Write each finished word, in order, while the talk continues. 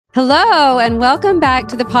Hello, and welcome back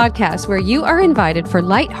to the podcast where you are invited for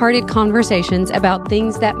lighthearted conversations about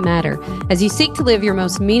things that matter as you seek to live your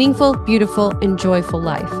most meaningful, beautiful, and joyful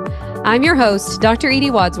life. I'm your host, Dr.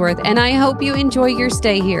 Edie Wadsworth, and I hope you enjoy your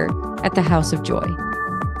stay here at the House of Joy.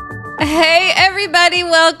 Hey, everybody,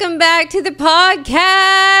 welcome back to the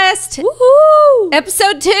podcast. Woohoo!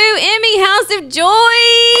 Episode 2, Emme, House of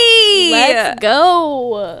Joy. Let's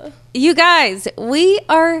go. You guys, we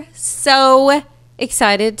are so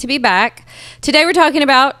excited to be back. Today we're talking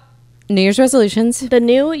about New Year's resolutions. The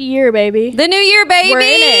new year, baby. The new year, baby. We're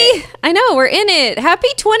in it. I know, we're in it. Happy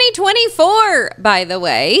 2024, by the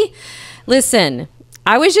way. Listen,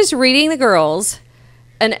 I was just reading the girls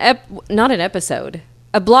a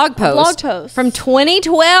blog post from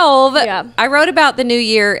 2012. Yeah. I wrote about the new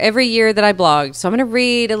year every year that I blogged. So I'm going to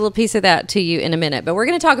read a little piece of that to you in a minute. But we're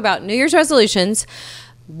going to talk about New Year's resolutions,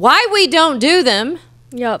 why we don't do them,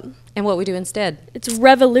 Yep. and what we do instead. It's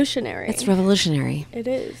revolutionary. It's revolutionary. It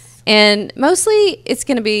is. And mostly it's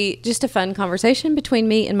going to be just a fun conversation between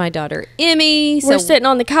me and my daughter, Emme. We're sitting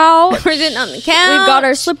on the couch. We're sitting on the couch. We've got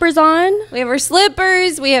our slippers on. We have our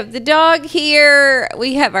slippers. We have the dog here.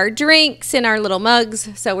 We have our drinks in our little mugs.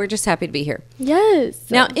 So we're just happy to be here.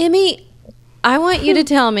 Yes. Now, Emme, I want you to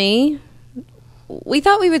tell me, we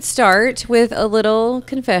thought we would start with a little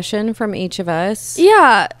confession from each of us.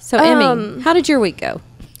 Yeah. So, Emme, how did your week go?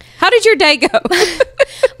 How did your day go?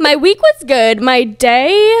 My week was good. My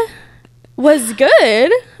day was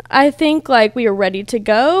good. I think we are ready to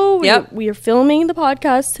go. Yep. We are filming the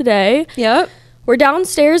podcast today. Yep. We're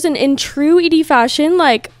downstairs and in true Edie fashion,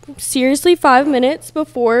 seriously 5 minutes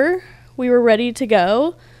before we were ready to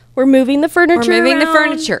go. We're moving the furniture We're moving the around.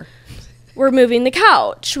 furniture. We're moving the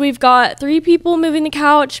couch. We've got 3 people moving the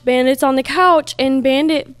couch. Bandit's on the couch, and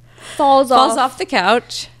Bandit falls off the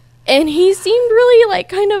couch. And he seemed really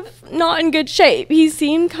kind of not in good shape. He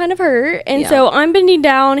seemed kind of hurt. And so I'm bending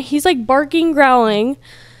down. He's barking, growling.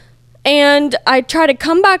 And I try to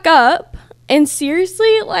come back up. And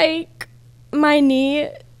seriously, my knee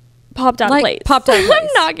popped out of place. I'm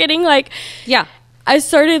not kidding. Yeah. I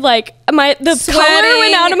started the color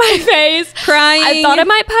went out of my face, crying. I thought I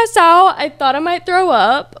might pass out. I thought I might throw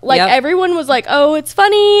up. Everyone was like, "Oh, it's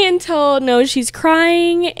funny," until no, she's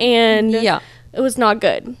crying, and it was not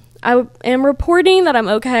good. I am reporting that I'm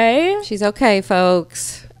okay. She's okay,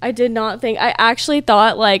 folks. I did not think. I actually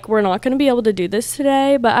thought we're not going to be able to do this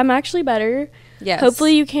today, but I'm actually better. Yes.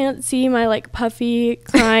 Hopefully you can't see my puffy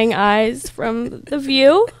crying eyes from the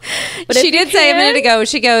view. But she did say a minute ago,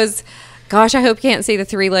 she goes, "Gosh, I hope you can't see the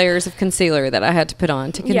 3 layers of concealer that I had to put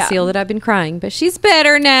on to conceal that I've been crying." But she's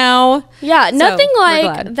better now. Yeah, so nothing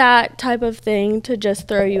like that type of thing to just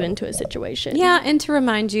throw you into a situation. Yeah, and to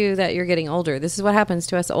remind you that you're getting older. This is what happens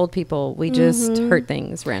to us old people. We just hurt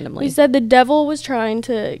things randomly. We said the devil was trying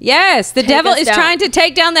to Yes, the devil is trying to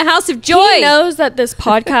take down the House of Joy. He knows that this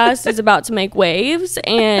podcast is about to make waves,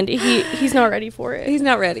 and he's not ready for it. He's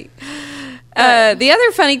not ready. The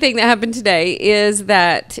other funny thing that happened today is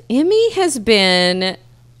that Emme has been,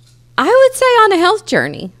 I would say, on a health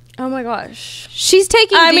journey. Oh my gosh. She's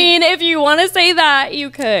taking if you want to say that, you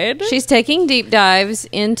could. She's taking deep dives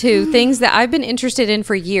into things that I've been interested in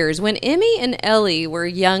for years. When Emme and Ellie were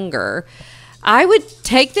younger, I would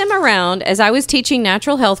take them around as I was teaching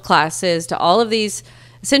natural health classes to all of these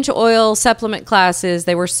essential oil supplement classes.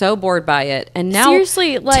 They were so bored by it. And now,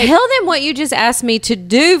 seriously, tell them what you just asked me to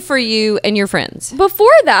do for you and your friends.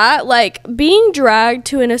 Before that, being dragged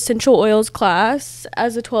to an essential oils class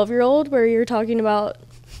as a 12-year-old where you're talking about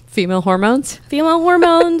female hormones,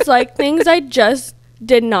 things I just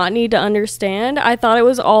did not need to understand. I thought it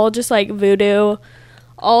was all just voodoo,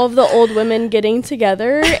 all of the old women getting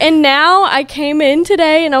together. And now I came in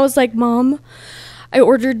today and I was like, "Mom, I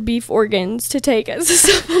ordered beef organs to take as a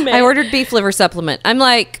supplement." I ordered beef liver supplement. I'm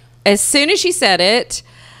as soon as she said it,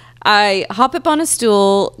 I hop up on a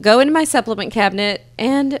stool, go into my supplement cabinet,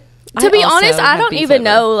 and to be honest, I don't even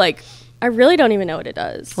know, I really don't even know what it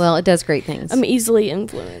does. Well, it does great things. I'm easily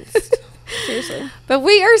influenced. Seriously. But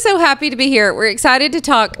we are so happy to be here. We're excited to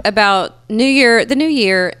talk about the new year,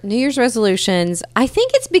 New Year's resolutions. I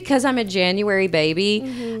think it's because I'm a January baby.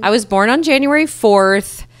 Mm-hmm. I was born on January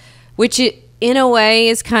 4th, which in a way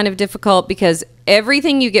is kind of difficult because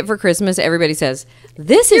everything you get for Christmas, everybody says,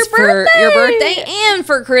 this is for your birthday and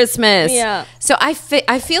for Christmas. Yeah. So I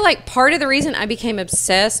feel like part of the reason I became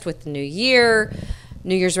obsessed with the new year,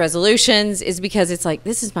 New Year's resolutions, is because it's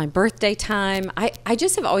this is my birthday time. I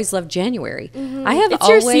just have always loved January. Mm-hmm. It's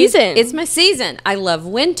your season. It's my season. I love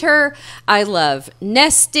winter. I love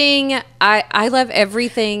nesting. I love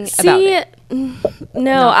everything about it.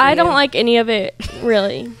 No, I don't like any of it,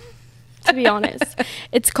 really. to be honest.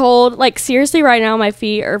 It's cold. Like, seriously, right now my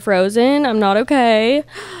feet are frozen. I'm not okay.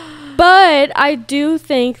 But I do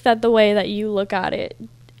think that the way that you look at it,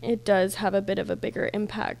 it does have a bit of a bigger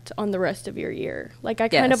impact on the rest of your year. Like, I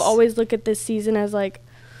kind of always look at this season as like,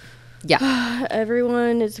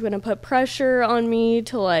 everyone is going to put pressure on me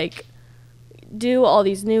to like do all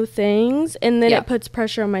these new things, and then it puts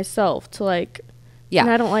pressure on myself to like, and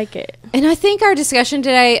I don't like it. And I think our discussion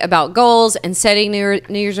today about goals and setting New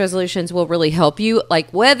Year's resolutions will really help you. Like,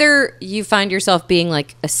 whether you find yourself being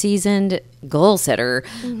like a seasoned goal setter,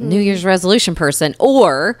 New Year's resolution person,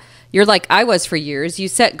 or you're like I was for years. You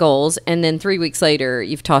set goals, and then 3 weeks later,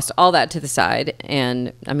 you've tossed all that to the side.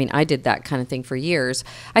 And I mean, I did that kind of thing for years.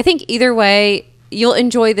 I think either way, you'll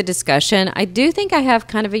enjoy the discussion. I do think I have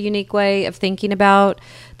kind of a unique way of thinking about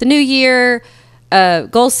the new year,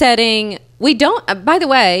 goal setting. We don't, by the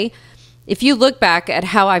way, if you look back at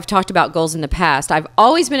how I've talked about goals in the past, I've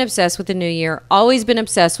always been obsessed with the new year, always been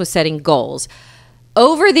obsessed with setting goals.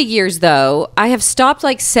 Over the years, though, I have stopped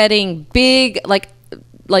like setting big, like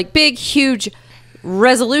big, huge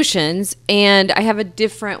resolutions, and I have a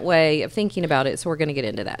different way of thinking about it. So we're going to get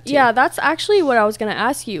into that too. Yeah, that's actually what I was going to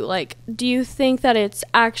ask you. Like, do you think that it's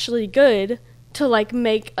actually good to like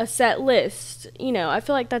make a set list? You know, I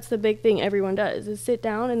feel like that's the big thing everyone does, is sit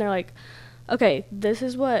down and they're like, okay, this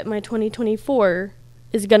is what my 2024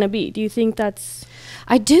 is going to be. Do you think that's...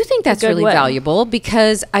 I do think that's really valuable,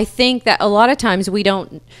 because I think that a lot of times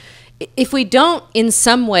if we don't in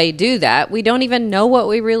some way do that, we don't even know what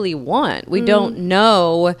we really want. We don't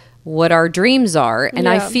know what our dreams are. And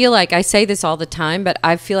I feel like, I say this all the time, but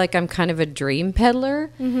I feel like I'm kind of a dream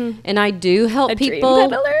peddler. And I do help people. Dream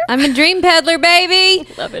peddler? I'm a dream peddler,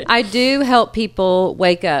 baby. Love it. I do help people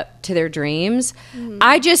wake up to their dreams.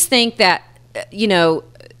 I just think that, you know,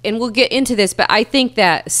 and we'll get into this, but I think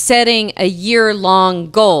that setting a year-long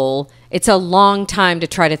goal, it's a long time to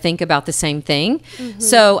try to think about the same thing.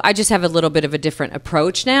 So I just have a little bit of a different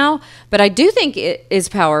approach now. But I do think it is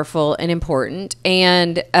powerful and important.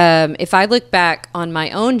 And if I look back on my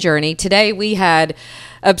own journey, today we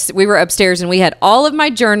were upstairs and we had all of my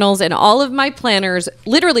journals and all of my planners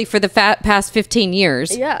literally for the past 15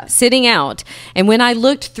 years sitting out. And when I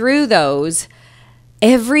looked through those,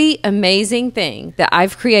 every amazing thing that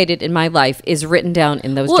I've created in my life is written down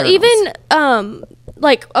in those journals. Even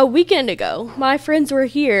like a weekend ago, my friends were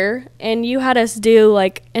here and you had us do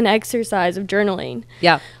like an exercise of journaling.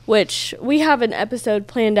 Yeah. Which we have an episode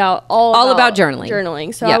planned out all about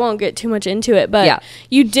journaling. So I won't get too much into it. But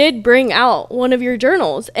you did bring out one of your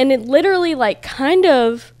journals, and it literally like kind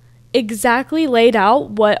of exactly laid out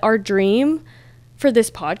what our dream for this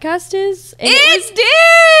podcast is. And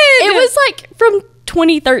it was like from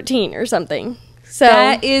 2013 or something. So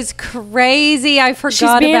that is crazy. I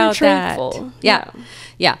forgot about truthful. That.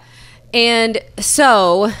 Yeah. And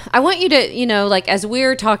so I want you to, you know, like as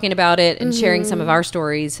we're talking about it and sharing some of our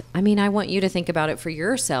stories, I mean, I want you to think about it for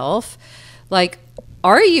yourself. Like,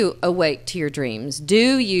 are you awake to your dreams?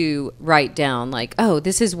 Do you write down like, oh,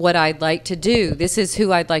 this is what I'd like to do. This is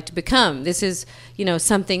who I'd like to become. This is, you know,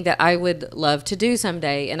 something that I would love to do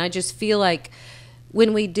someday. And I just feel like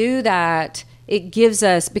when we do that, it gives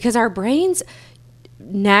us, because our brains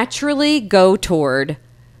naturally go toward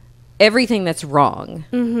everything that's wrong.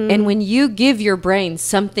 And when you give your brain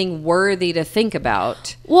something worthy to think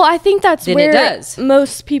about, well, I think that's where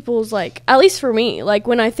most people's, like, at least for me, like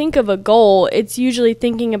when I think of a goal, it's usually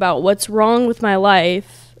thinking about what's wrong with my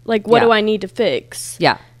life, like what do I need to fix.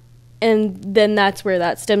 And then that's where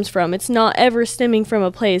that stems from. It's not ever stemming from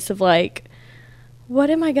a place of like, what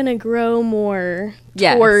am I gonna grow more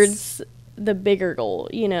towards the bigger goal,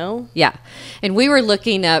 you know? And we were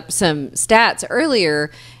looking up some stats earlier,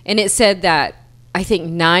 and it said that I think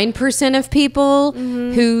 9% of people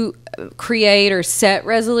who create or set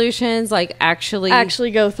resolutions like actually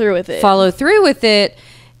go through with it, follow through with it.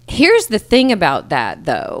 Here's the thing about that,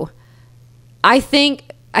 though. I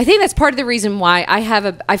think that's part of the reason why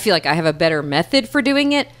I feel like I have a better method for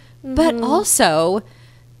doing it. But also,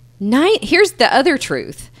 here's the other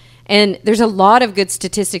truth. And there's a lot of good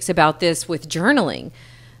statistics about this with journaling.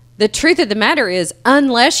 The truth of the matter is,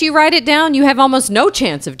 unless you write it down, you have almost no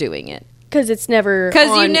chance of doing it. Because it's never...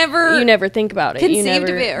 Because you never think about it. Conceived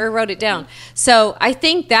of it or wrote it down. So I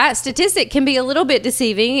think that statistic can be a little bit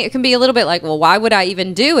deceiving. It can be a little bit like, well, why would I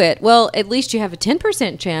even do it? Well, at least you have a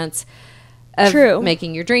 10% chance of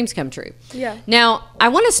making your dreams come true. Now, I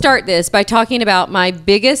want to start this by talking about my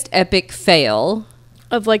biggest epic fail...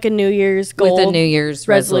 Of like a New Year's goal. With a New Year's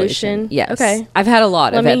resolution. Yes. Okay. I've had a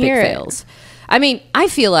lot of epic fails. I mean, I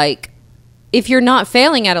feel like if you're not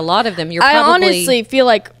failing at a lot of them, you're probably... I honestly feel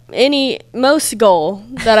like most goal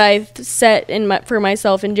that I've set for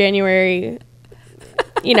myself in January,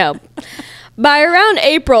 by around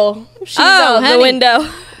April, she's out the window.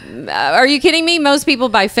 Are you kidding me? Most people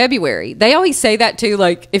by February. They always say that too.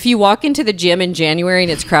 Like, if you walk into the gym in January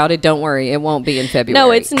and it's crowded, don't worry. It won't be in February.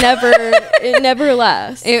 No, it never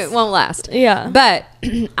lasts. It won't last. Yeah. But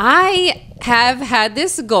I have had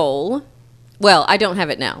this goal. Well, I don't have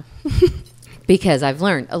it now because I've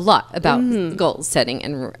learned a lot about goal setting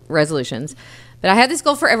and resolutions. But I had this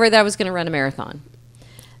goal forever that I was going to run a marathon.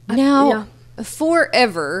 Now,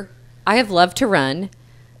 forever, I have loved to run.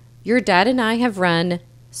 Your dad and I have run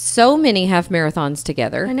so many half marathons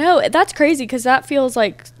together. I know. That's crazy because that feels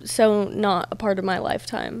like so not a part of my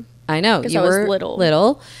lifetime. I know. You were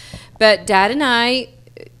little. But Dad and I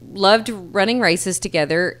loved running races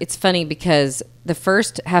together. It's funny because the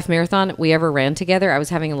first half marathon we ever ran together, I was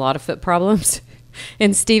having a lot of foot problems.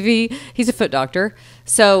 And Stevie, he's a foot doctor.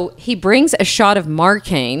 So he brings a shot of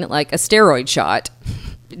Marcaine, like a steroid shot,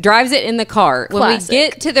 drives it in the car. Classic. When we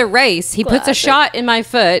get to the race, he puts a shot in my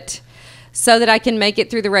foot so that I can make it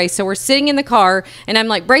through the race. So we're sitting in the car and I'm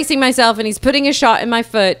like bracing myself and he's putting a shot in my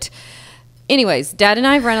foot. Anyways, Dad and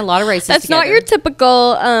I have run a lot of races That's together. not your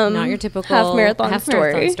typical half marathon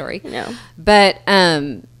story. No. But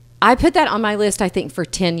I put that on my list, I think, for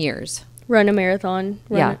 10 years. Run a marathon.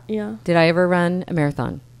 Yeah. Did I ever run a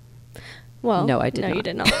marathon? Well, no, I did not. No, you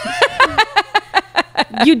did not.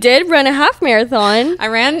 You did run a half marathon. I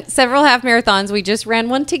ran several half marathons. We just ran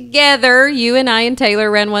one together. You and I and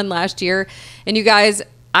Taylor ran one last year. And you guys,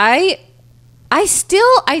 I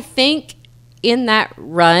think in that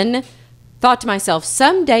run, thought to myself,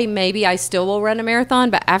 someday maybe I still will run a marathon.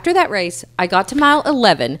 But after that race, I got to mile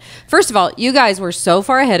 11. First of all, you guys were so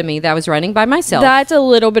far ahead of me that I was running by myself. That's a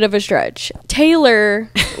little bit of a stretch.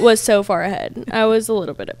 Taylor was so far ahead. I was a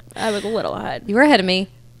little ahead. You were ahead of me.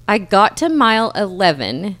 I got to mile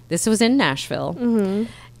 11. This was in Nashville.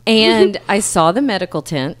 Mm-hmm. And I saw the medical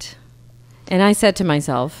tent. And I said to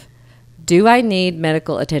myself, do I need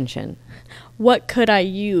medical attention? What could I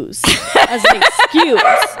use as an excuse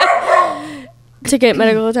to get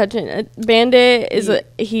medical attention?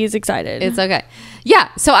 Bandit he's excited. It's okay. Yeah.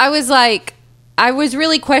 So I was like, I was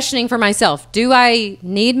really questioning for myself. Do I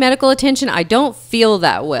need medical attention? I don't feel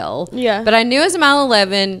that well. Yeah. But I knew it was mile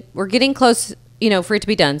 11. We're getting close, for it to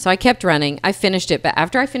be done. So I kept running. I finished it. But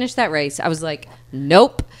after I finished that race, I was like,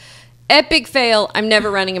 nope. Epic fail. I'm never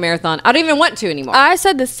running a marathon. I don't even want to anymore. I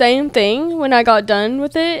said the same thing when I got done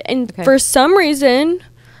with it. And for some reason,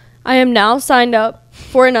 I am now signed up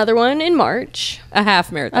for another one in March. A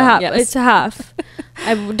half marathon. Yes. It's a half.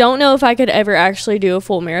 I don't know if I could ever actually do a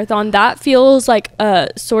full marathon. That feels like a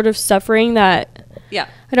sort of suffering that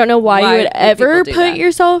I don't know why you would ever put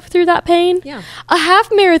yourself through that pain. Yeah. A half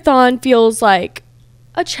marathon feels like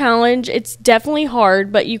a challenge. It's definitely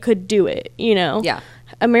hard, but you could do it, Yeah.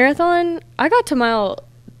 A marathon, I got to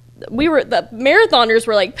the marathoners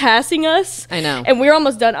were like passing us. I know. And we were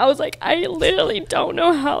almost done. I was like, I literally don't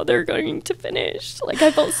know how they're going to finish. Like,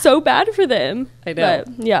 I felt so bad for them. I know.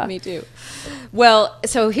 But, yeah. Me too. Well,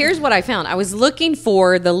 so here's what I found. I was looking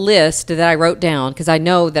for the list that I wrote down because I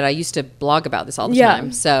know that I used to blog about this all the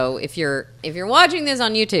time. So if you're watching this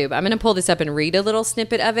on YouTube, I'm going to pull this up and read a little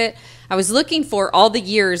snippet of it. I was looking for all the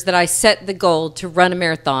years that I set the goal to run a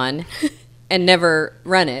marathon and never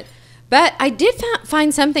run it. But I did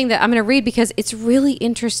find something that I'm going to read because it's really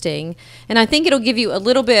interesting. And I think it'll give you a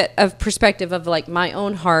little bit of perspective of like my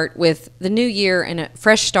own heart with the new year and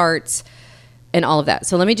fresh starts and all of that.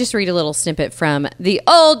 So let me just read a little snippet from the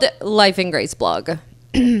old Life and Grace blog.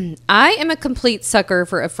 I am a complete sucker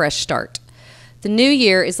for a fresh start. The new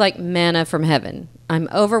year is like manna from heaven. I'm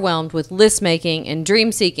overwhelmed with list making and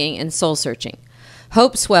dream seeking and soul searching.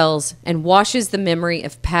 Hope swells and washes the memory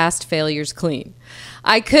of past failures clean.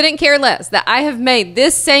 I couldn't care less that I have made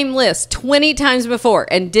this same list 20 times before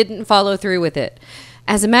and didn't follow through with it.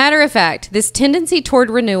 As a matter of fact, this tendency toward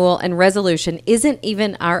renewal and resolution isn't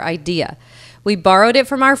even our idea. We borrowed it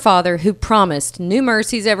from our Father who promised new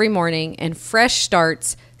mercies every morning and fresh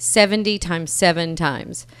starts 70 times 7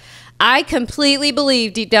 times. I completely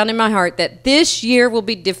believe deep down in my heart that this year will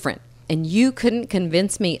be different. And you couldn't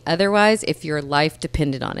convince me otherwise if your life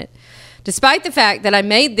depended on it. Despite the fact that I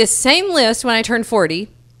made this same list when I turned 40,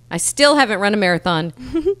 I still haven't run a marathon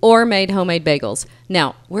or made homemade bagels.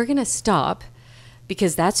 Now, we're going to stop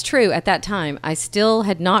because that's true. At that time, I still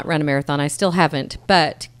had not run a marathon. I still haven't.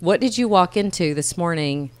 But what did you walk into this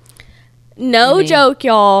morning? No joke,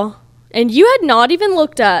 y'all. And you had not even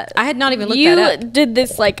looked at. I had not even looked that up. You did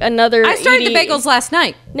this like another. I started the bagels last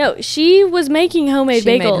night. No, she was making homemade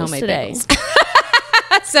bagels today.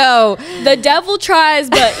 So the devil tries,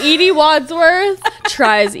 but Edie Wadsworth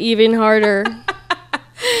tries even harder.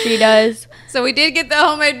 She does. So we did get the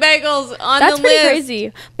homemade bagels on That's the list. pretty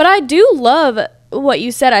crazy. But I do love what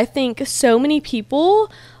you said. I think so many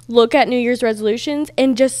people look at New Year's resolutions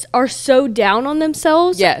and just are so down on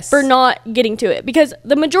themselves for not getting to it. Because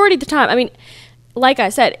the majority of the time, I mean, like I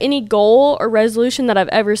said, any goal or resolution that I've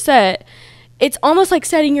ever set, it's almost like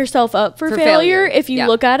setting yourself up for failure if you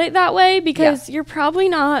look at it that way, because you're probably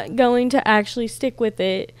not going to actually stick with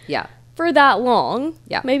it for that long.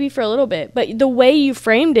 Maybe for a little bit. But the way you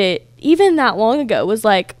framed it, even that long ago, was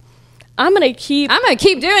like, I'm going to keep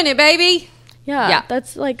doing it, baby. Yeah.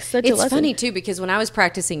 That's like such a lesson. It's funny, too, because when I was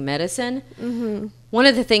practicing medicine, one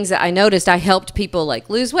of the things that I noticed, I helped people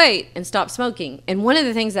like lose weight and stop smoking. And one of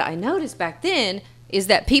the things that I noticed back then is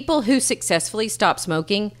that people who successfully stop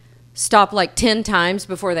smoking stop like 10 times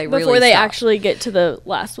before they actually get to the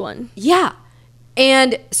last one. Yeah.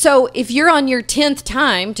 And so if you're on your 10th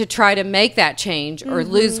time to try to make that change or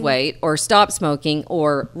lose weight or stop smoking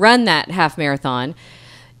or run that half marathon,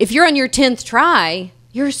 if you're on your 10th try,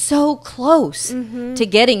 you're so close to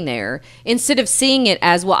getting there, instead of seeing it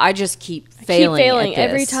as, well, I just keep failing.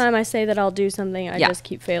 Every time I say that I'll do something, I just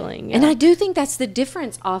keep failing. Yeah. And I do think that's the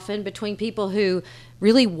difference often between people who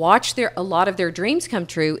really watch a lot of their dreams come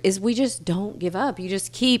true, is we just don't give up. You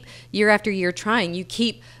just keep year after year trying. You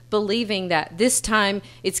keep believing that this time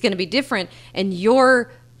it's going to be different, and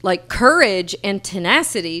your like courage and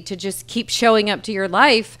tenacity to just keep showing up to your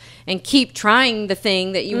life and keep trying the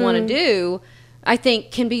thing that you want to do, I think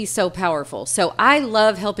can be so powerful. So I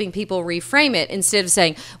love helping people reframe it, instead of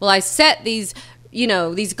saying, well, I set these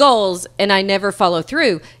goals and I never follow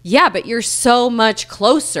through. Yeah, but you're so much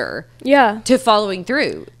closer to following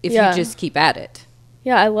through if you just keep at it.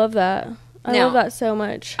 Yeah, I love that. I love that so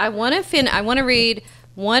much. I want to read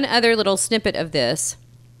one other little snippet of this,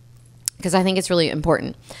 because I think it's really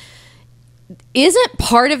important. Isn't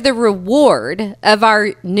part of the reward of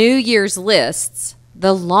our New Year's lists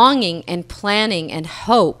the longing and planning and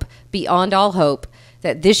hope beyond all hope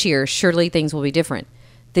that this year surely things will be different?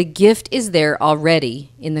 The gift is there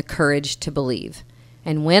already in the courage to believe.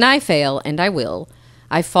 And when I fail, and I will,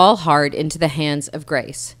 I fall hard into the hands of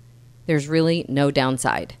grace. There's really no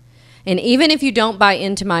downside. And even if you don't buy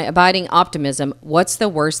into my abiding optimism, what's the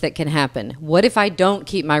worst that can happen? What if I don't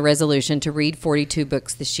keep my resolution to read 42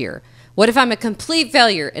 books this year? What if I'm a complete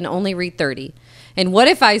failure and only read 30? And what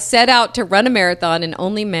if I set out to run a marathon and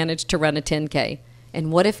only manage to run a 10K?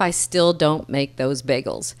 And what if I still don't make those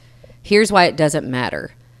bagels? Here's why it doesn't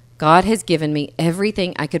matter. God has given me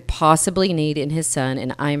everything I could possibly need in his Son,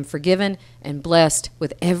 and I am forgiven and blessed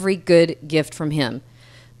with every good gift from him.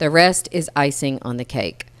 The rest is icing on the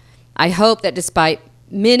cake. I hope that despite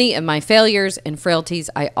many of my failures and frailties,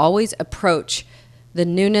 I always approach the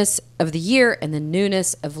newness of the year and the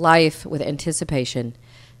newness of life with anticipation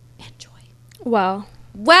and joy. Wow.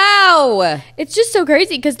 It's just so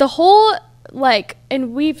crazy, because the whole, like,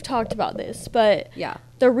 and we've talked about this, but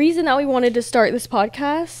the reason that we wanted to start this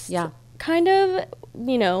podcast, kind of,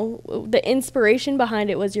 the inspiration behind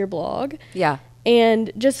it was your blog.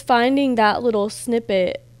 And just finding that little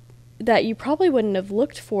snippet that you probably wouldn't have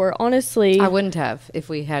looked for, honestly. I wouldn't have if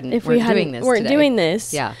we weren't doing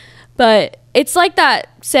this. Yeah. But it's like that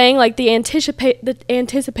saying, like, the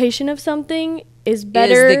anticipation of something is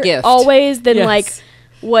better is the gift. Always than like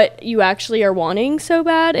what you actually are wanting so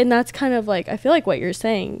bad. And that's kind of like, I feel like what you're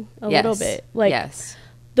saying a little bit, like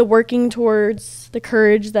the working towards the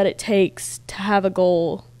courage that it takes to have a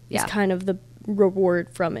goal is kind of the reward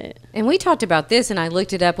from it. And we talked about this, and I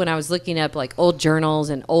looked it up when I was looking up like old journals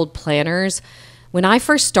and old planners. When I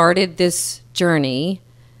first started this journey,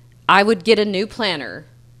 I would get a new planner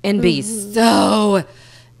and be so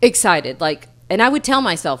excited. Like, and I would tell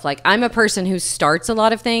myself, like, I'm a person who starts a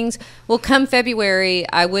lot of things. Well, come February,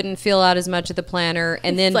 I wouldn't fill out as much of the planner.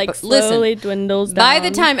 And then, like, slowly dwindles down. By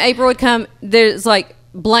the time April would come, there's like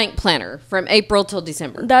blank planner from April till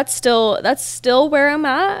December. That's still where I'm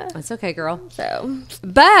at. That's okay, girl.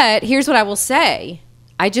 But here's what I will say.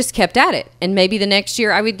 I just kept at it. And maybe the next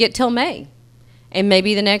year I would get till May. And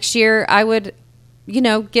maybe the next year I would,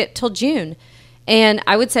 get till June. And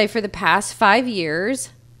I would say for the past 5 years,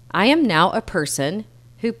 I am now a person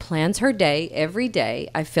who plans her day every day.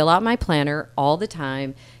 I fill out my planner all the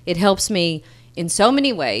time. It helps me in so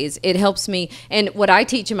many ways. It helps me. And what I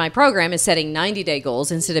teach in my program is setting 90-day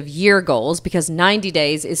goals instead of year goals, because 90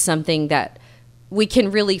 days is something that we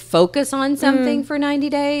can really focus on something for 90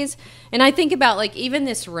 days. And I think about, like, even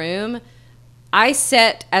this room, I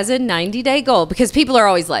set as a 90-day goal, because people are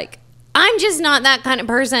always like, I'm just not that kind of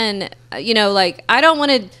person. Like, I don't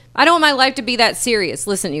want to I don't want my life to be that serious.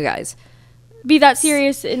 Listen, you guys. Be that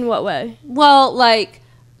serious in what way? Well, like,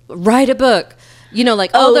 write a book. You know,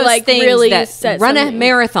 like all those like things really that run a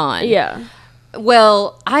marathon. Yeah.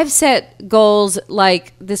 Well, I've set goals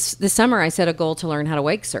like this summer. I set a goal to learn how to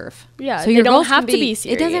wake surf. Yeah, so your goals don't have to be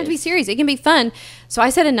serious. It doesn't have to be serious. It can be fun. So I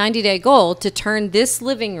set a 90-day goal to turn this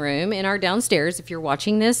living room in our downstairs. If you're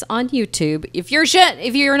watching this on YouTube, if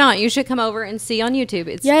you're not, you should come over and see on YouTube.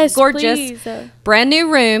 It's gorgeous, brand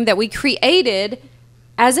new room that we created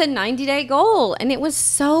as a 90-day goal, and it was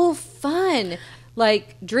so fun.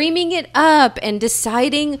 Like dreaming it up and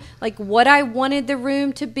deciding like what I wanted the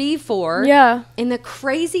room to be for. Yeah. And the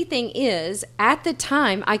crazy thing is, at the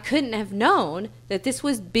time, I couldn't have known that this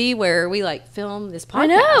would be where we like film this podcast. I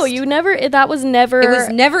know that was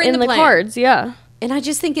never in the cards. Yeah. And I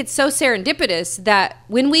just think it's so serendipitous that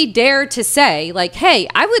when we dare to say, like, hey,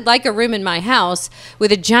 I would like a room in my house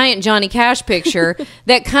with a giant Johnny Cash picture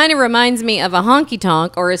that kind of reminds me of a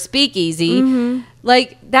honky-tonk or a speakeasy,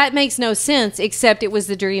 like, that makes no sense, except it was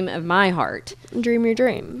the dream of my heart. Dream your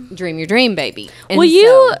dream. Dream your dream, baby. And will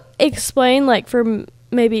you explain, like, for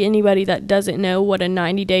maybe anybody that doesn't know what a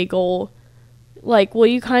 90-day goal, like, will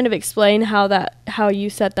you kind of explain how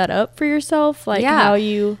you set that up for yourself? Like, how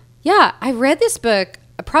you... Yeah, I read this book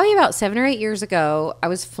probably about 7 or 8 years ago. I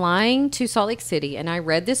was flying to Salt Lake City, and I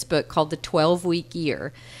read this book called The 12-Week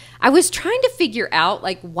Year. I was trying to figure out,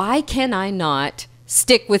 like, why can I not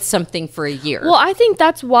stick with something for a year? Well, I think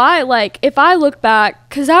that's why, like, if I look back,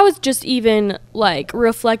 because I was just even, like,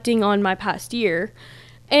 reflecting on my past year,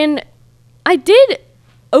 and I did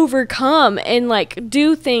overcome and, like,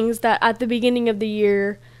 do things that at the beginning of the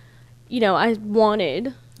year, you know, I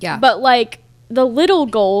wanted. Yeah. But, like, the little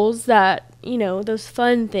goals that, you know, those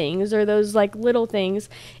fun things or those like little things,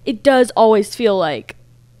 it does always feel like,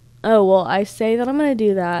 oh, well, I say that I'm going to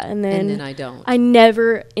do that. And then I don't. I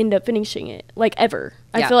never end up finishing it, like ever.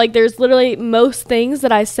 Yeah. I feel like there's literally most things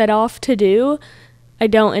that I set off to do, I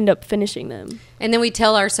don't end up finishing them. And then we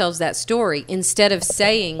tell ourselves that story instead of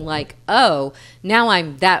saying like, oh, now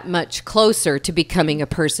I'm that much closer to becoming a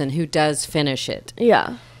person who does finish it.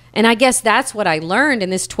 Yeah. And I guess that's what I learned in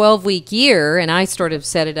this 12-week year, and I sort of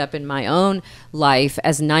set it up in my own life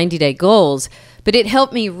as 90-day goals. But it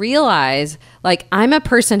helped me realize, like, I'm a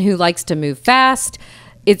person who likes to move fast.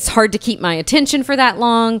 It's hard to keep my attention for that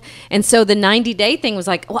long. And so the 90-day thing was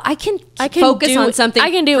like, well, I can focus on something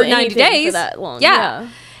I can do for 90 days for that long. Yeah.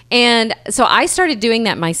 And so I started doing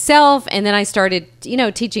that myself, and then I started, you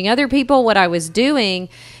know, teaching other people what I was doing.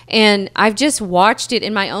 And I've just watched it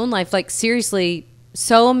in my own life, like, seriously,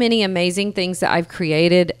 so many amazing things that I've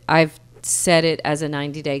created. I've set it as a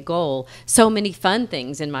 90-day goal. So many fun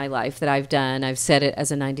things in my life that I've done, I've set it as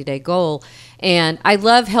a 90-day goal. And I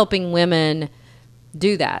love helping women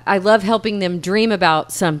do that. I love helping them dream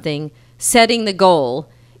about something, setting the goal.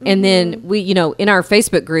 And then we, you know, in our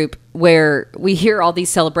Facebook group where we hear all these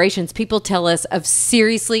celebrations, people tell us of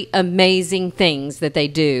seriously amazing things that they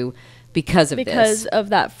do because of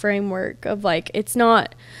that framework of like, it's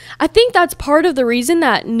not, I think that's part of the reason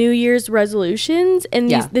that New Year's resolutions and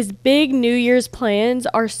these big New Year's plans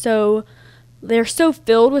are they're so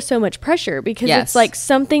filled with so much pressure because it's like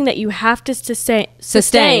something that you have to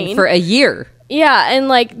sustain for a year. Yeah, and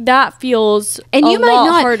like that feels a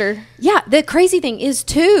lot harder. Yeah, the crazy thing is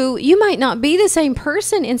too, you might not be the same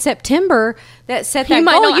person in September that set that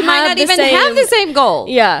goal. You might not even have the same goal.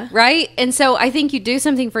 Yeah. Right? And so I think you do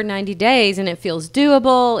something for 90 days and it feels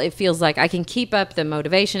doable. It feels like I can keep up the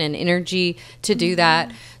motivation and energy to do that.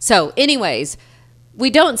 So anyways, I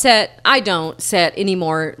don't set any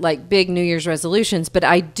more like big New Year's resolutions, but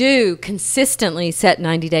I do consistently set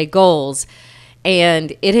 90-day goals.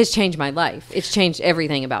 And it has changed my life. It's changed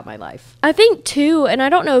everything about my life. I think too, and I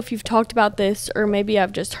don't know if you've talked about this or maybe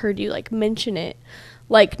I've just heard you like mention it,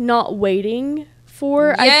 like not waiting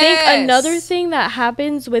for. I think another thing that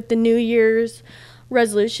happens with the New Year's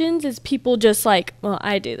resolutions is people just like, well,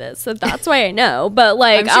 I do this, so that's why I know. But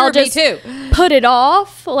like, I'll just put it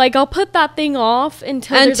off. Like, I'll put that thing off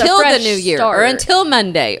until the new year or until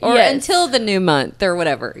Monday or until the new month or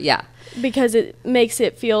whatever. Yeah, because it makes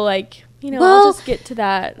it feel like, you know, I'll just get to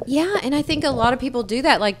that. Yeah, and I think a lot of people do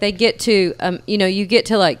that. Like, they get to, you know, you get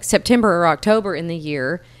to like September or October in the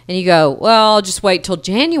year, and you go, well, I'll just wait till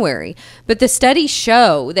January. But the studies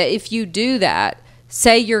show that if you do that,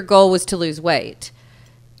 say your goal was to lose weight,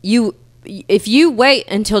 if you wait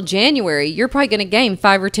until January, you're probably going to gain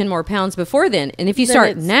 5 or 10 more pounds before then. And if you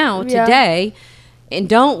start now, today, and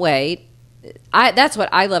don't wait, that's what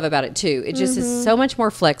I love about it too. It just is so much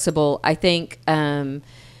more flexible. I think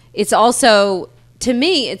it's also, to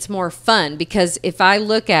me, it's more fun because if I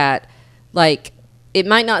look at like it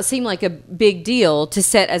might not seem like a big deal to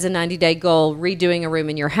set as a 90-day goal redoing a room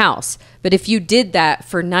in your house. But if you did that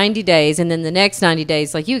for 90 days and then the next 90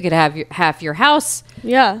 days, like you could have half your house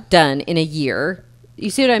done in a year. You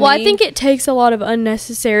see what I mean? Well, I think it takes a lot of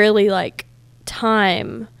unnecessarily like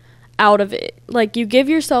time out of it. Like you give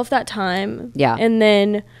yourself that time. Yeah. And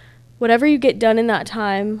then whatever you get done in that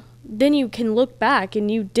time, then you can look back and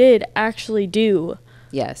you did actually do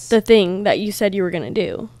the thing that you said you were going to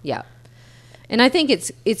do. Yeah. And I think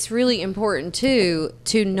it's really important, too,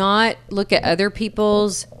 to not look at other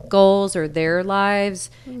people's goals or their lives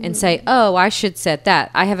and say, oh, I should set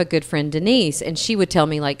that. I have a good friend, Denise, and she would tell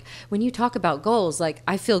me, like, when you talk about goals, like,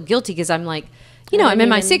 I feel guilty because I'm like, I'm in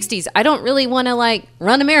my 60s. I don't really want to, like,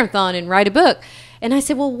 run a marathon and write a book. And I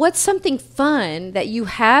said, well, what's something fun that you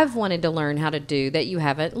have wanted to learn how to do that you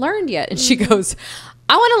haven't learned yet? And she goes,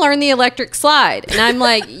 I want to learn the electric slide. And I'm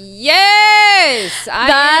like, yes, I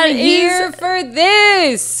am here for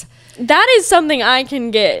this. That is something I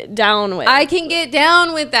can get down with. I can get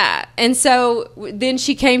down with that. And so then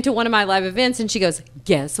she came to one of my live events and she goes,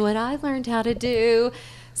 guess what I learned how to do?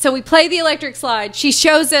 So we play the electric slide. She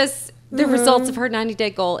shows us the results of her 90-day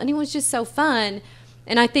goal. And it was just so fun.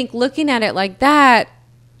 And I think looking at it like that,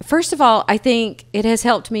 first of all, I think it has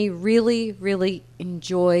helped me really, really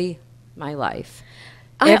enjoy my life.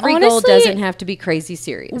 Every goal doesn't have to be crazy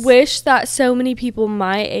serious. Wish that so many people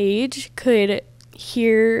my age could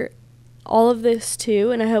hear all of this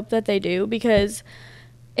too, and I hope that they do, because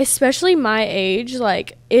especially my age,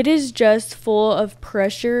 like, it is just full of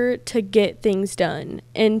pressure to get things done,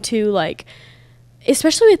 and to, like,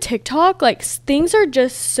 especially with TikTok, like, things are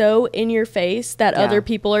just so in your face that other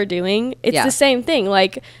people are doing. It's the same thing.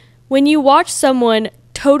 Like, when you watch someone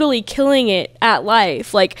totally killing it at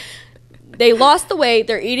life, like, they lost the weight,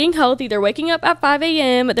 they're eating healthy, they're waking up at 5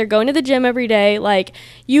 a.m., they're going to the gym every day. Like,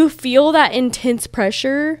 you feel that intense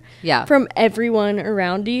pressure from everyone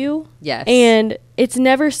around you. Yes. And it's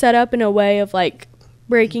never set up in a way of, like,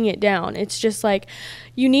 breaking it down. It's just, like,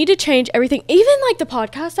 you need to change everything. Even, like, the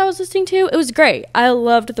podcast I was listening to, it was great. I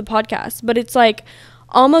loved the podcast. But it's, like,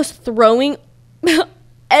 almost throwing...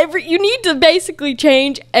 you need to basically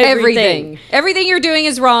change everything. Everything you're doing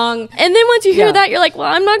is wrong. And then once you hear that, you're like, well,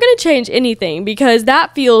 I'm not going to change anything, because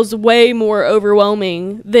that feels way more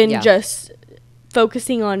overwhelming than just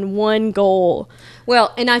focusing on one goal.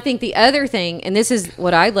 Well, and I think the other thing, and this is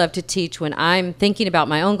what I love to teach when I'm thinking about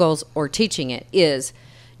my own goals or teaching it, is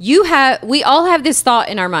we all have this thought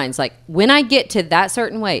in our minds, like, when I get to that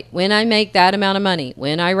certain weight, when I make that amount of money,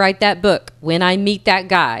 when I write that book, when I meet that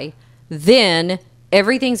guy, then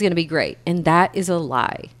everything's going to be great. And that is a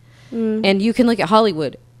lie. And you can look at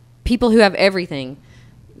Hollywood. People who have everything.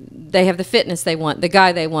 They have the fitness they want, the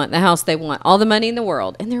guy they want, the house they want, all the money in the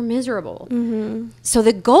world, and they're miserable. So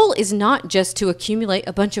the goal is not just to accumulate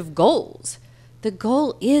a bunch of goals. The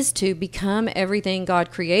goal is to become everything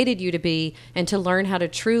God created you to be, and to learn how to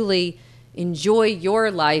truly enjoy your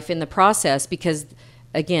life in the process. Because,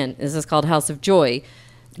 again, this is called House of Joy.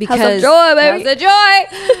 House of Joy, baby. House of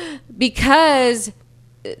Joy. Because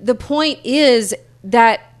the point is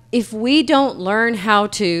that if we don't learn how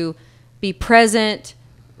to be present,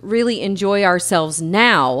 really enjoy ourselves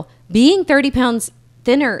now, being 30 pounds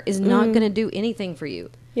thinner is not going to do anything for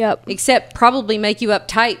you. Yep. Except probably make you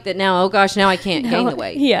uptight that now, oh gosh, now I can't gain the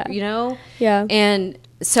weight. Yeah. You know? Yeah. And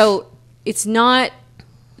so it's not,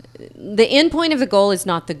 the end point of the goal is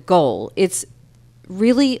not the goal. It's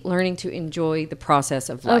really learning to enjoy the process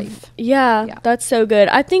of life. Yeah, that's so good.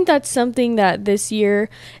 I think that's something that this year,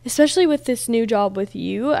 especially with this new job with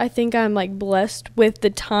you, I think I'm, like, blessed with the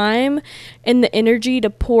time and the energy to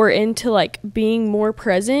pour into, like, being more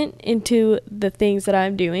present into the things that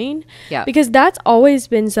I'm doing. Yeah. Because that's always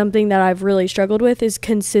been something that I've really struggled with, is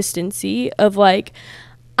consistency of, like,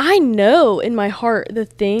 I know in my heart the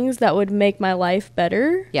things that would make my life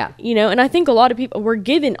better. Yeah. You know, and I think a lot of people, we're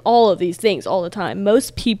given all of these things all the time.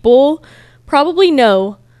 Most people probably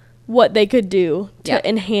know what they could do to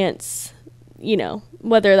enhance, you know,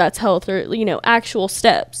 whether that's health or, you know, actual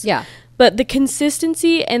steps. Yeah. But the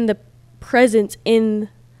consistency and the presence in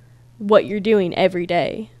what you're doing every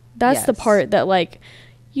day, that's the part that, like,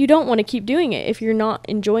 you don't want to keep doing it if you're not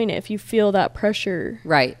enjoying it, if you feel that pressure.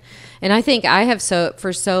 Right. And I think I have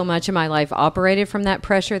for so much of my life operated from that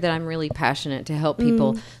pressure that I'm really passionate to help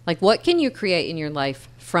people. Like, what can you create in your life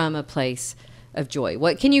from a place of joy?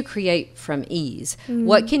 What can you create from ease?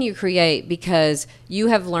 What can you create because you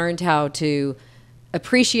have learned how to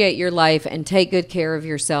appreciate your life and take good care of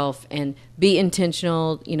yourself and be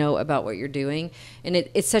intentional, about what you're doing. And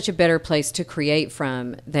it's such a better place to create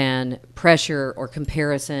from than pressure or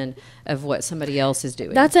comparison of what somebody else is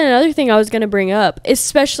doing. That's another thing I was going to bring up,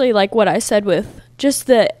 especially like what I said with just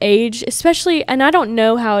the age, especially, and I don't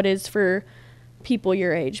know how it is for people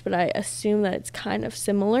your age, but I assume that it's kind of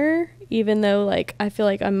similar, even though like I feel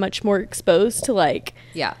like I'm much more exposed to like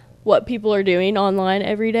what people are doing online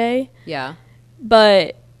every day. Yeah.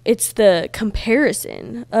 But it's the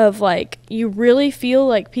comparison of like you really feel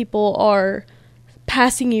like people are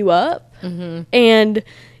passing you up, and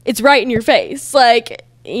it's right in your face, like,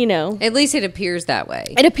 at least it appears that way.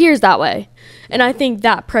 It appears that way. And I think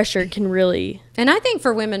that pressure can really, and I think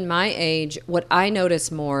for women my age, what I notice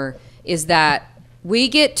more is that we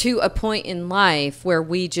get to a point in life where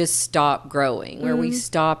we just stop growing, where we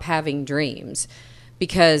stop having dreams.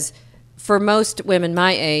 Because for most women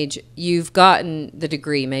my age, you've gotten the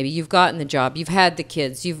degree, maybe you've gotten the job, you've had the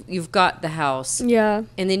kids, you've got the house. Yeah.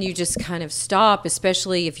 And then you just kind of stop,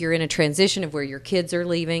 especially if you're in a transition of where your kids are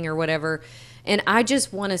leaving or whatever. And I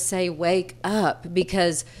just want to say, wake up,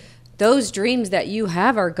 because those dreams that you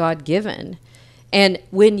have are God-given. And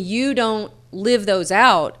when you don't live those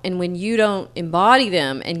out and when you don't embody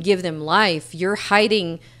them and give them life, you're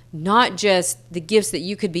hiding not just the gifts that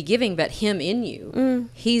you could be giving, but him in you.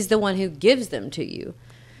 He's the one who gives them to you.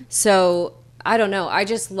 So I don't know. I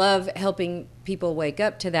just love helping people wake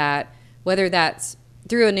up to that, whether that's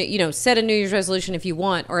through a new, set a New Year's resolution if you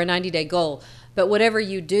want, or a 90-day goal. But whatever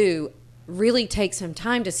you do, really take some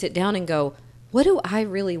time to sit down and go, what do I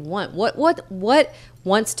really want? What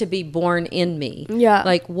wants to be born in me? Yeah.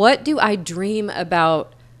 Like, what do I dream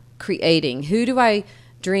about creating? Who do I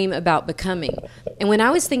dream about becoming? And when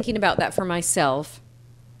I was thinking about that for myself,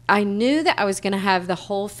 I knew that I was going to have the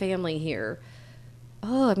whole family here.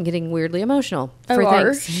 Oh, I'm getting weirdly emotional. For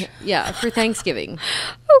Thanksgiving.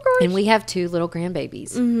 Oh, gosh. And we have 2 little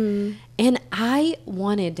grandbabies. And I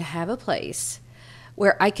wanted to have a place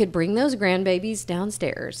where I could bring those grandbabies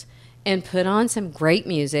downstairs and put on some great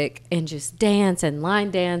music and just dance and line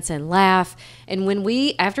dance and laugh. And when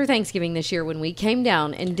after Thanksgiving this year, when we came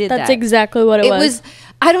down and did that's exactly what it was.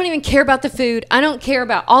 I don't even care about the food. I don't care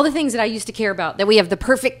about all the things that I used to care about, that we have the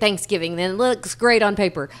perfect Thanksgiving, then it looks great on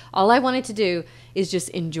paper. All I wanted to do is just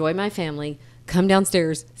enjoy my family, come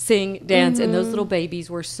downstairs, sing, dance. And those little babies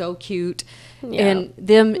were so cute. Yeah. And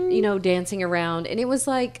them, dancing around. And it was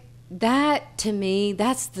like, that to me,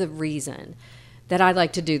 that's the reason that I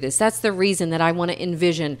like to do this. That's the reason that I want to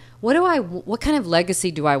envision, what kind of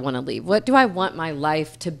legacy do I want to leave? What do I want my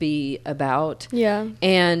life to be about? Yeah.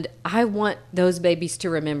 And I want those babies to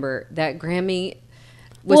remember that Grammy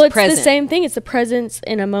was present. Well, it's the same thing. It's the presence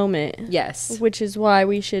in a moment. Yes. Which is why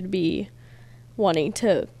we should be wanting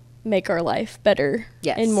to make our life better.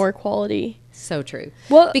 Yes. And more quality. So true.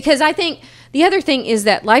 Well, because I think the other thing is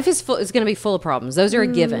that life is going to be full of problems. Those are a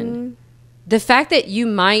given. The fact that you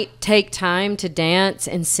might take time to dance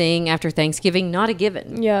and sing after Thanksgiving, not a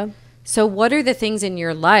given. Yeah. So what are the things in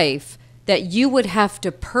your life that you would have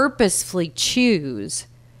to purposefully choose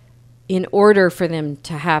in order for them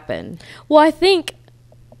to happen? Well, I think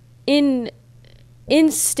in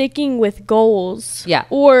sticking with goals,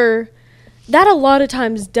 or that a lot of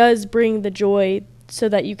times does bring the joy so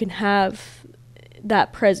that you can have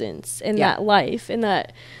that presence in that life, in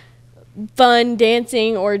that fun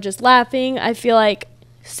dancing or just laughing. I feel like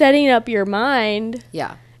setting up your mind.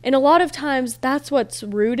 Yeah. And a lot of times that's what's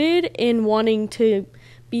rooted in wanting to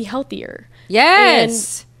be healthier.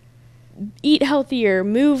 Yes. And eat healthier,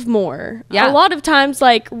 move more. Yeah. A lot of times,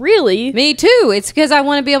 like, really. Me too. It's because I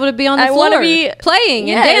want to be able to be on the floor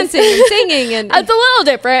playing and dancing and singing. And it's a little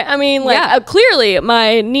different. I mean, like, clearly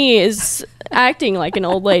my knee is acting like an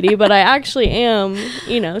old lady, but I actually am,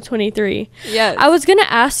 23. Yes. I was going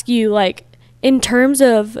to ask you, like, in terms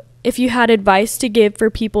of if you had advice to give for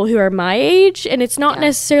people who are my age, and it's not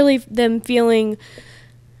necessarily them feeling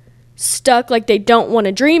stuck, like they don't want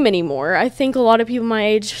to dream anymore. I think a lot of people my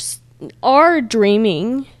age are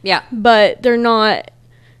dreaming. Yeah. But they're not,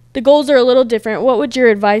 the goals are a little different. What would your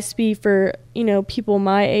advice be for, people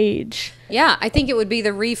my age? Yeah, I think it would be the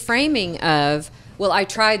reframing of, well, I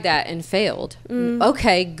tried that and failed.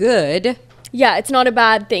 Okay, good. Yeah, it's not a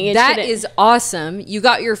bad thing. That is awesome. You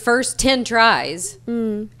got your first 10 tries.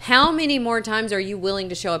 How many more times are you willing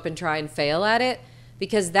to show up and try and fail at it?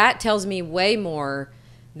 Because that tells me way more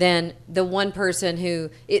than the one person who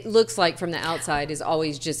it looks like from the outside is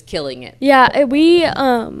always just killing it. Yeah, we,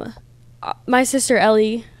 my sister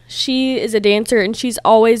Ellie, she is a dancer, and she's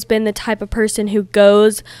always been the type of person who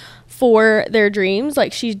goes for their dreams.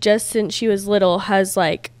 Like, she just, since she was little, has,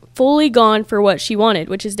 like, fully gone for what she wanted,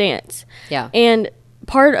 which is dance. Yeah. And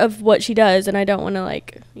part of what she does, and I don't want to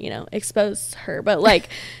like, you know, expose her, but like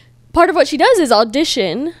part of what she does is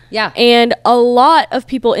audition. Yeah. And a lot of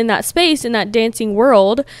people in that space, in that dancing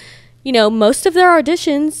world, you know, most of their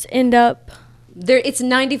auditions end up it's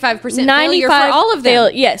 95% failure for all of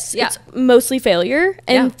them. Yes. Yeah. It's mostly failure.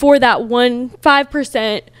 And for that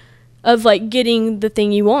 5% of like getting the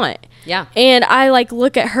thing you want. Yeah. And I like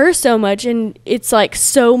look at her so much, and it's like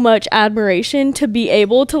so much admiration to be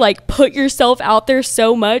able to like put yourself out there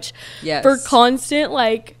so much for constant,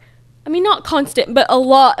 like, I mean, not constant, but a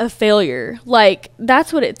lot of failure. Like,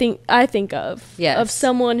 that's what I think of. Yes. Of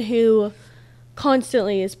someone who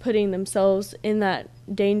constantly is putting themselves in that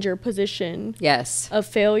danger position. Yes. Of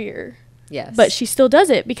failure. Yes. But she still does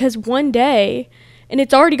it because one day, and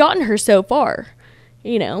it's already gotten her so far,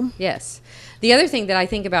 you know. Yes. The other thing that I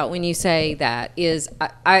think about when you say that is,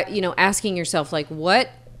 I you know, asking yourself, like, what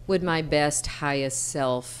would my best, highest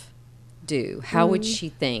self do? How would she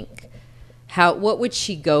think? What would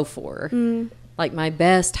she go for? Like, my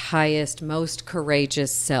best, highest, most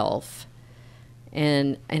courageous self.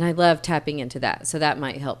 And I love tapping into that. So that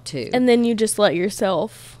might help too. And then you just let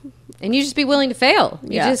yourself. And you just be willing to fail.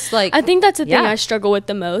 You just like. I think that's the thing I struggle with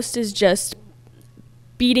the most is just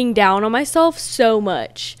beating down on myself so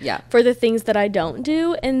much for the things that I don't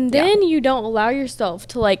do, and then you don't allow yourself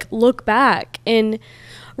to like look back, and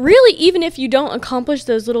really even if you don't accomplish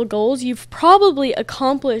those little goals, you've probably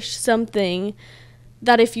accomplished something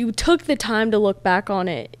that if you took the time to look back on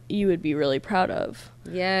it, you would be really proud of.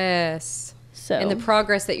 Yes. So and the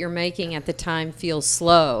progress that you're making at the time feels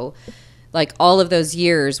slow, like all of those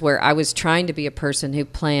years where I was trying to be a person who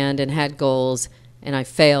planned and had goals, and I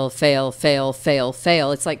fail.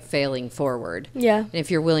 It's like failing forward. Yeah. And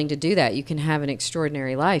if you're willing to do that, you can have an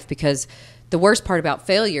extraordinary life, because the worst part about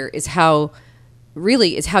failure is how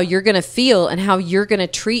you're going to feel and how you're going to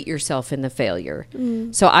treat yourself in the failure.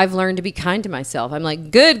 So I've learned to be kind to myself. I'm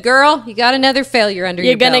like, good girl, you got another failure under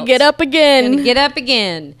your belt. You're going to get up again. You're going to get up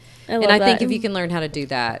again. And I think that. if you can learn how to do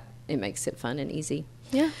that, it makes it fun and easy.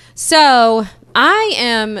 Yeah. So I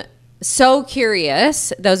am so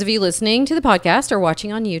curious, those of you listening to the podcast or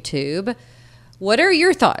watching on YouTube, what are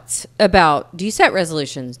your thoughts about, do you set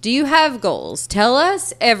resolutions? Do you have goals? Tell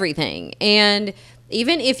us everything. And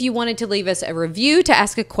even if you wanted to leave us a review to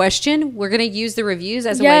ask a question, we're going to use the reviews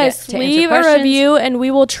as a way to answer questions. Yes, leave a review, and we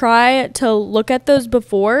will try to look at those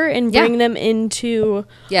before and bring them into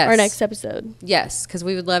our next episode. Yes, because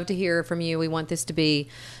we would love to hear from you. We want this to be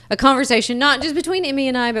a conversation, not just between Emme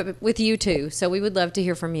and I, but with you too. So we would love to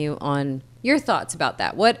hear from you on your thoughts about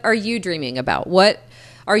that. What are you dreaming about? What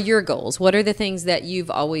are your goals? What are the things that you've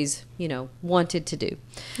always, wanted to do?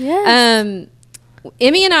 Yes.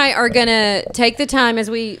 Emme and I are going to take the time as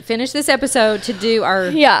we finish this episode to do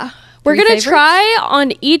our We're going to try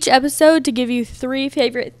on each episode to give you 3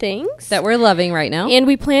 favorite things that we're loving right now. And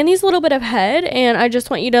we plan these a little bit ahead, and I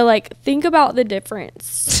just want you to think about the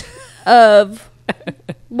difference of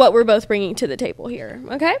what we're both bringing to the table here.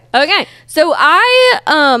 Okay. So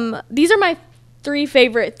these are my 3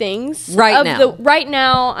 favorite things right now. Right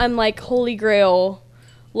now I'm Holy Grail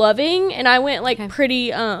loving, and I went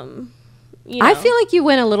pretty I feel like you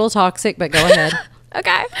went a little toxic, but go ahead.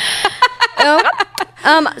 Okay.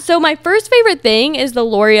 So my first favorite thing is the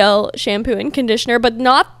L'Oreal shampoo and conditioner, but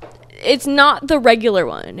it's not the regular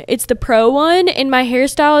one. It's the pro one, and my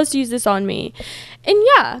hairstylist used this on me. And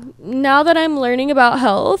now that I'm learning about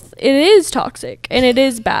health, it is toxic and it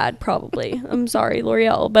is bad, probably. I'm sorry,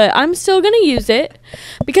 L'Oreal, but I'm still going to use it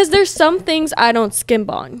because there's some things I don't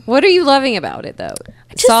skimp on. What are you loving about it, though?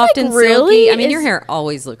 Just soft and silky. I mean, your hair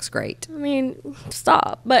always looks great. I mean,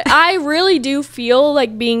 stop. But I really do feel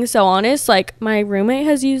like, being so honest, my roommate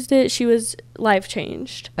has used it. She was life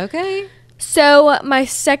changed. Okay. So my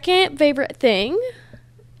second favorite thing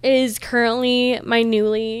is currently my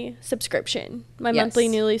Nuuly subscription, my monthly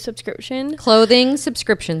Nuuly subscription. Clothing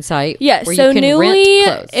subscription site. Yes, where so you can Nuuly,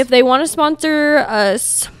 rent clothes. if they want to sponsor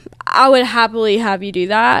us, I would happily have you do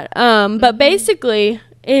that. But basically,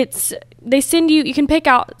 they send you can pick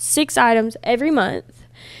out 6 items every month,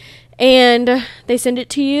 and they send it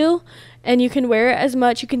to you, and you can wear it as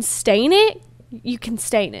much. You can stain it,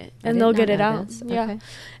 and they'll get it out. Okay.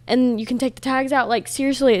 And you can take the tags out.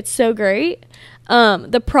 Seriously, it's so great.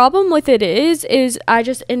 The problem with it is I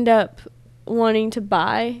just end up wanting to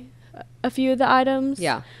buy a few of the items.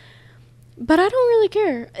 Yeah. But I don't really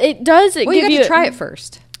care. It does. Well, you get to try it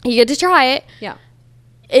first. You get to try it. Yeah.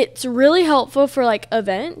 It's really helpful for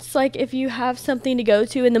events. If you have something to go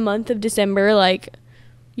to in the month of December,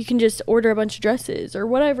 you you can just order a bunch of dresses or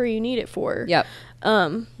whatever you need it for. Yep.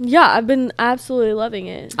 Yeah, I've been absolutely loving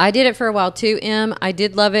it. I did it for a while too, Em. I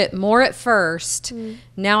did love it more at first.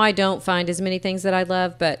 Now I don't find as many things that I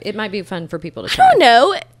love, but it might be fun for people to try. I don't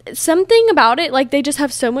know. Something about it, like they just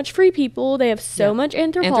have so much free people. They have so much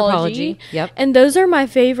anthropology. Yep. And those are my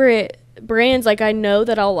favorite brands. Like I know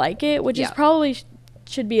that I'll like it, which is probably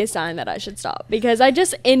should be a sign that I should stop because I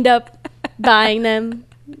just end up buying them.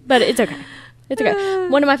 But it's okay. It's okay.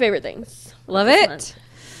 One of my favorite things. Love it.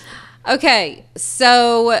 Okay,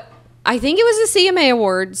 so I think it was the CMA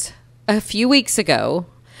Awards a few weeks ago.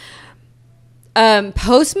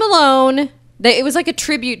 Post Malone, it was like a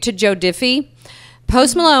tribute to Joe Diffie.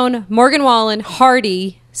 Post Malone, Morgan Wallen,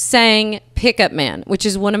 Hardy sang Pickup Man, which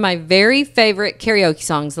is one of my very favorite karaoke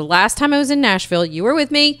songs. The last time I was in Nashville, you were with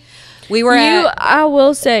me. I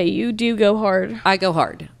will say, you do go hard. I go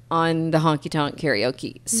hard on the honky tonk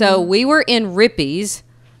karaoke. So we were in Rippy's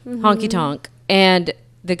honky tonk, and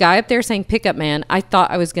the guy up there saying Pickup Man, I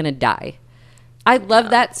thought I was going to die. I love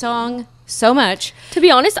that song so much. To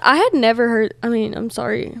be honest, I had never heard, I mean, I'm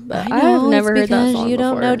sorry, but I have never heard that song you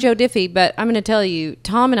don't before. know Joe Diffie, but I'm going to tell you,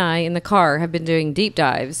 Tom and I in the car have been doing deep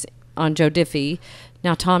dives on Joe Diffie.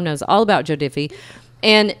 Now Tom knows all about Joe Diffie.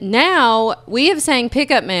 And now we have sang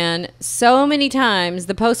Pickup Man so many times,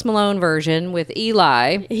 the Post Malone version with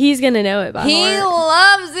Eli. He's going to know it by heart. He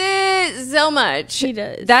loves it so much. He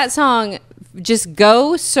does. That song, just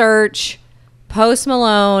go search Post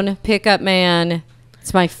Malone, Pickup Man.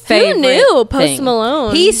 It's my favorite. Who knew Post thing.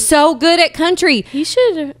 Malone? He's so good at country. He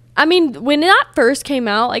should. I mean, when that first came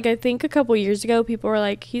out, like I think a couple years ago, people were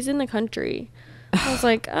like, he's in the country. I was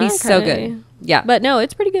like, he's so good. Yeah. But no,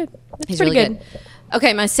 it's pretty good. It's pretty really good.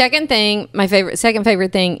 Okay, my second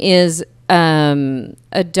favorite thing is a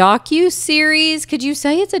docu-series. Could you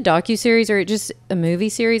say it's a docu-series or just a movie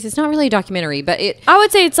series? It's not really a documentary, but I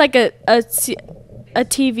would say it's like a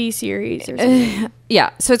TV series or something.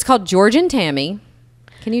 Yeah, so it's called George and Tammy.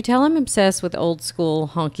 Can you tell I'm obsessed with old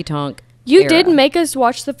school honky tonk? You did make us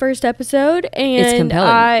watch the first episode, and it's compelling.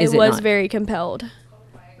 I was very compelled.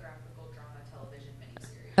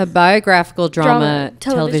 A biographical drama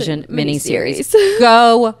television miniseries.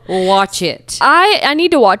 Go watch it. I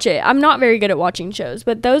need to watch it. I'm not very good at watching shows,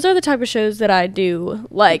 but those are the type of shows that I do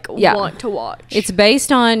want to watch. It's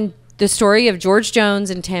based on the story of George Jones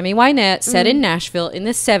and Tammy Wynette, set in Nashville in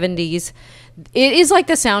the 70s. It is like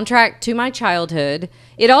the soundtrack to my childhood.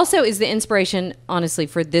 It also is the inspiration, honestly,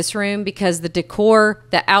 for this room because the decor,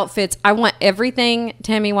 the outfits, I want everything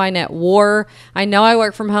Tammy Wynette wore. I know I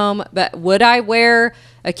work from home, but would I wear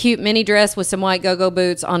a cute mini dress with some white go-go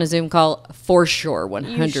boots on a Zoom call? For sure,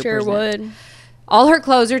 100%. You sure would. All her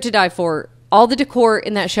clothes are to die for. All the decor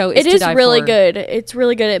in that show is to die for. It is really good. It's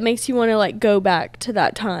really good. It makes you want to like go back to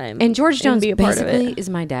that time. And George Jones basically is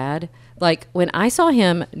my dad. Like when I saw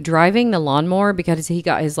him driving the lawnmower because he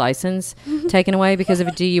got his license taken away because of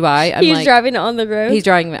a DUI, He's driving it on the road. He's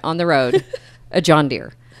driving it on the road, a John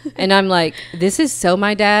Deere. And I'm like, this is so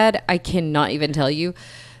my dad. I cannot even tell you.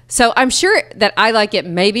 So I'm sure that I like it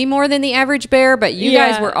maybe more than the average bear, but you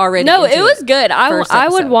guys were already No, it was good. I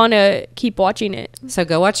would want to keep watching it. So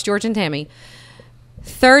go watch George and Tammy.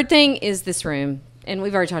 Third thing is this room. And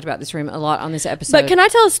we've already talked about this room a lot on this episode. But can I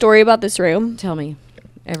tell a story about this room? Tell me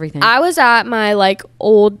everything. I was at my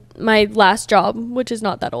my last job, which is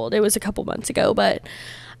not that old. It was a couple months ago, but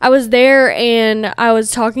I was there and I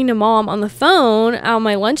was talking to Mom on the phone on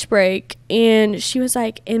my lunch break, and she was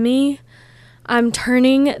like, Emme, I'm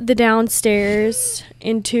turning the downstairs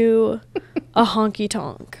into a honky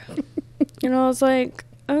tonk. And I was like,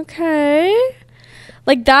 okay.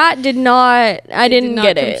 Like that did not, I didn't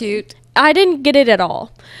get it. I didn't get it at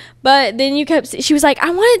all. But then she was like,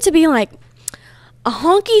 I want it to be like a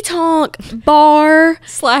honky tonk bar /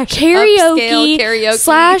 karaoke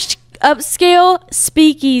 / upscale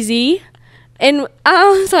speakeasy. And I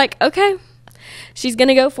was like, okay, she's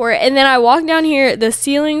gonna go for it. And then I walk down here, the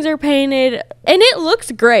ceilings are painted and it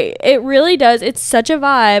looks great. It really does. It's such a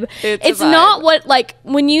vibe. It's not what, like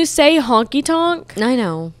when you say honky tonk, I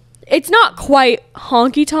know it's not quite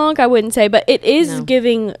honky tonk, I wouldn't say, but it is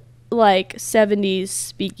giving like 70s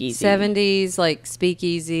speakeasy. 70s like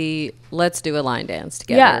speakeasy. Let's do a line dance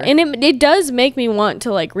together. Yeah, and it does make me want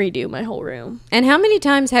to like redo my whole room. And how many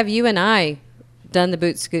times have you and I done the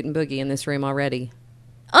boot scoot and boogie in this room already?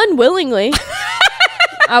 Unwillingly,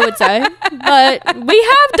 I would say, but we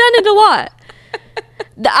have done it a lot.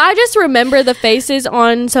 I just remember the faces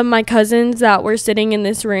on some of my cousins that were sitting in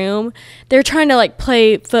this room. They're trying to like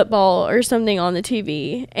play football or something on the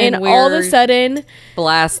TV. And all of a sudden,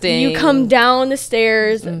 blasting. You come down the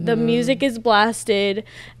stairs. The music is blasted.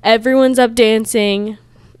 Everyone's up dancing.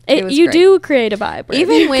 You great. do create a vibe.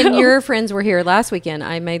 Even when your friends were here last weekend,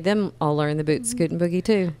 I made them all learn the boot, scoot, and boogie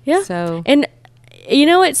too. Yeah. So, and you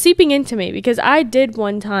know, it's seeping into me because I did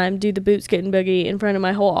one time do the boot, scoot, and boogie in front of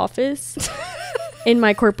my whole office, in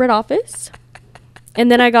my corporate office. And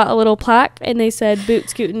then I got a little plaque and they said boot,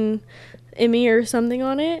 scoot, and Emme or something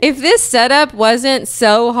on it. if this setup wasn't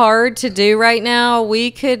so hard to do right now, we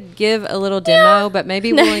could give a little demo, but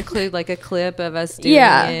maybe we'll include like a clip of us doing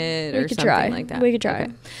it or something like that. We could try.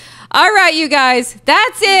 Okay. All right, you guys,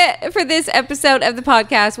 that's it for this episode of the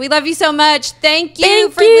podcast. We love you so much. Thank you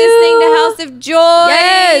for listening to House of Joy.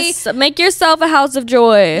 Yes. Make yourself a house of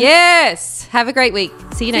joy. Yes. Have a great week.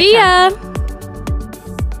 See you next time. See ya.